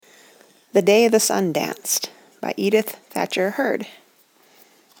The Day the Sun Danced by Edith Thatcher Hurd.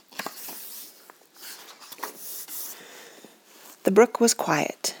 The brook was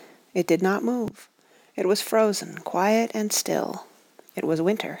quiet. It did not move. It was frozen, quiet and still. It was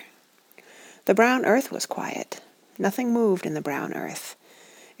winter. The brown earth was quiet. Nothing moved in the brown earth.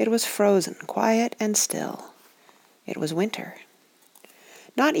 It was frozen, quiet and still. It was winter.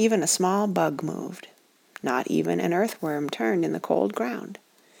 Not even a small bug moved. Not even an earthworm turned in the cold ground.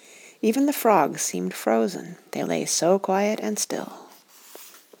 Even the frogs seemed frozen. They lay so quiet and still.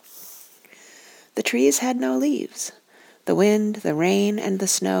 The trees had no leaves. The wind, the rain, and the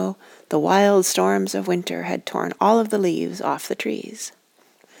snow, the wild storms of winter had torn all of the leaves off the trees.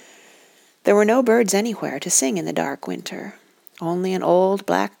 There were no birds anywhere to sing in the dark winter. Only an old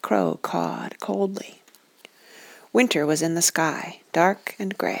black crow cawed coldly. Winter was in the sky, dark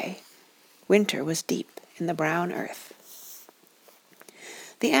and gray. Winter was deep in the brown earth.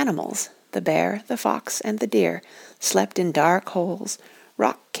 The animals, the bear, the fox, and the deer, slept in dark holes,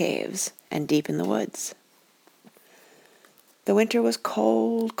 rock caves, and deep in the woods. The winter was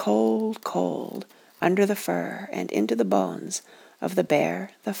cold, cold, cold, under the fur and into the bones of the bear,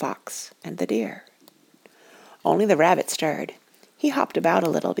 the fox, and the deer. Only the rabbit stirred. He hopped about a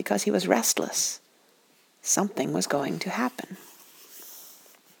little because he was restless. Something was going to happen.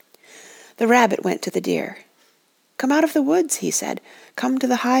 The rabbit went to the deer. "Come out of the woods," he said. "Come to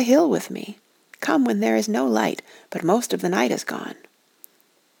the high hill with me. Come when there is no light, but most of the night is gone."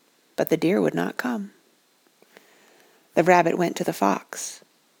 But the deer would not come. The rabbit went to the fox.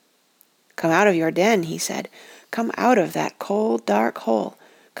 "Come out of your den," he said. "Come out of that cold, dark hole.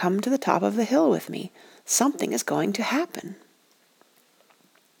 Come to the top of the hill with me. Something is going to happen."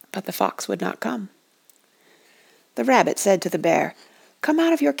 But the fox would not come. The rabbit said to the bear, "Come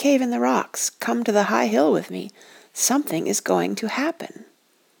out of your cave in the rocks. Come to the high hill with me. Something is going to happen."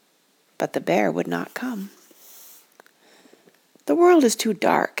 But the bear would not come. "The world is too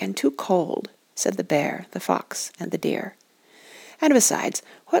dark and too cold," said the bear, the fox, and the deer. "And besides,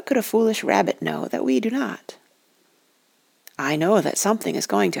 what could a foolish rabbit know that we do not?" "I know that something is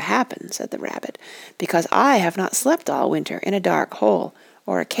going to happen," said the rabbit, "because I have not slept all winter in a dark hole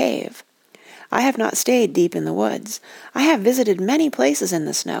or a cave. I have not stayed deep in the woods. I have visited many places in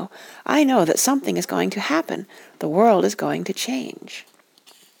the snow. I know that something is going to happen. The world is going to change."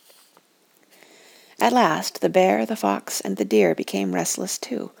 At last the bear, the fox, and the deer became restless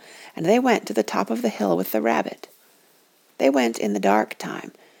too, and they went to the top of the hill with the rabbit. They went in the dark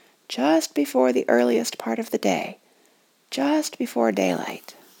time, just before the earliest part of the day, just before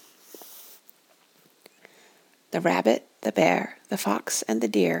daylight. The rabbit, the bear, the fox, and the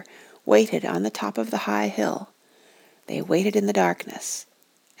deer waited on the top of the high hill. They waited in the darkness,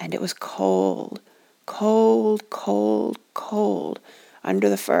 and it was cold, cold, cold, cold, under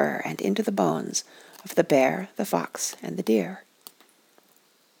the fur and into the bones of the bear, the fox, and the deer.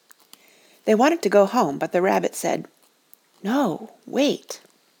 They wanted to go home, but the rabbit said, "No, wait."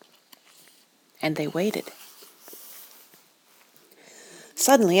 And they waited.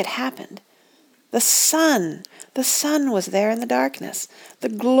 Suddenly it happened. The sun! The sun was there in the darkness. The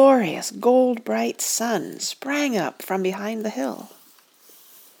glorious, gold-bright sun sprang up from behind the hill.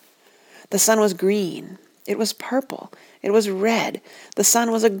 The sun was green. It was purple. It was red. The sun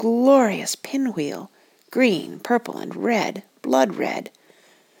was a glorious pinwheel, green, purple, and red, blood red.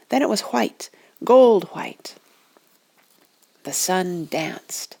 Then it was white, gold white. The sun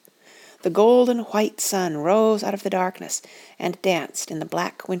danced. The golden white sun rose out of the darkness and danced in the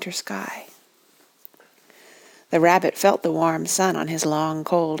black winter sky. The rabbit felt the warm sun on his long,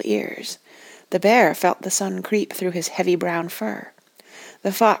 cold ears. The bear felt the sun creep through his heavy brown fur.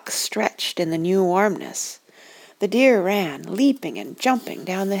 The fox stretched in the new warmness. The deer ran, leaping and jumping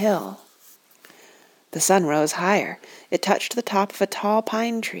down the hill. The sun rose higher. It touched the top of a tall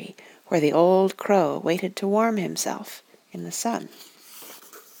pine tree, where the old crow waited to warm himself in the sun.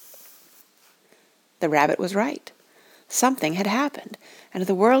 The rabbit was right. Something had happened, and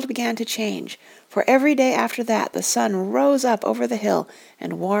the world began to change, for every day after that the sun rose up over the hill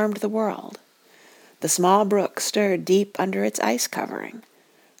and warmed the world. The small brook stirred deep under its ice covering.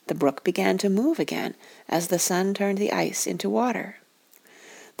 The brook began to move again as the sun turned the ice into water.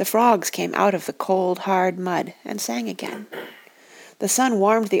 The frogs came out of the cold, hard mud and sang again. The sun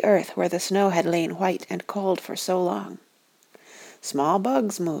warmed the earth where the snow had lain white and cold for so long. Small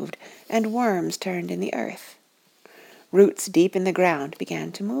bugs moved, and worms turned in the earth. Roots deep in the ground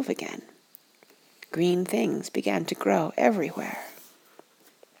began to move again. Green things began to grow everywhere.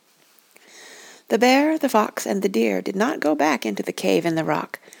 The bear, the fox, and the deer did not go back into the cave in the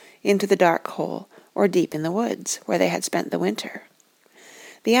rock, into the dark hole, or deep in the woods, where they had spent the winter.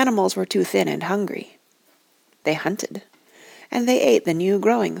 The animals were too thin and hungry. They hunted, and they ate the new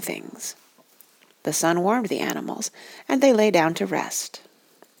growing things. The sun warmed the animals, and they lay down to rest.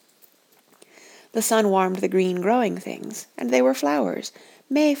 The sun warmed the green growing things, and they were flowers,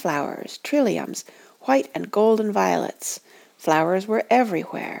 mayflowers, trilliums, white and golden violets. Flowers were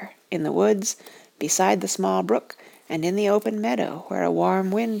everywhere, in the woods, beside the small brook, and in the open meadow where a warm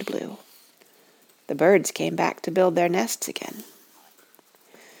wind blew. The birds came back to build their nests again.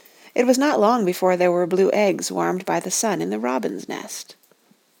 It was not long before there were blue eggs warmed by the sun in the robin's nest.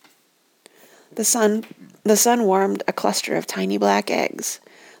 The sun warmed a cluster of tiny black eggs.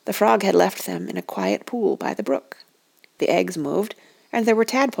 The frog had left them in a quiet pool by the brook. The eggs moved, and there were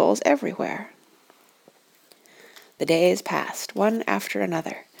tadpoles everywhere. The days passed, one after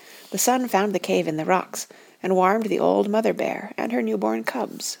another. The sun found the cave in the rocks, and warmed the old mother bear and her newborn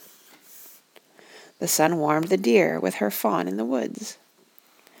cubs. The sun warmed the deer with her fawn in the woods.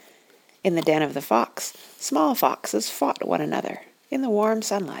 In the den of the fox, small foxes fought one another in the warm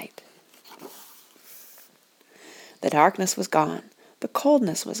sunlight. The darkness was gone, the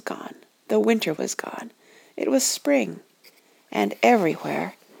coldness was gone, the winter was gone. It was spring, and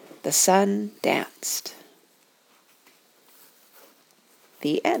everywhere the sun danced.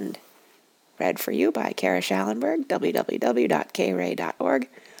 The end. Read for you by Kara Schallenberg, www.kray.org,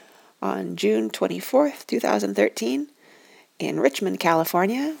 on June 24th, 2013, in Richmond,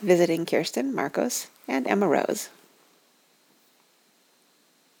 California, visiting Kirsten, Marcos, and Emma Rose.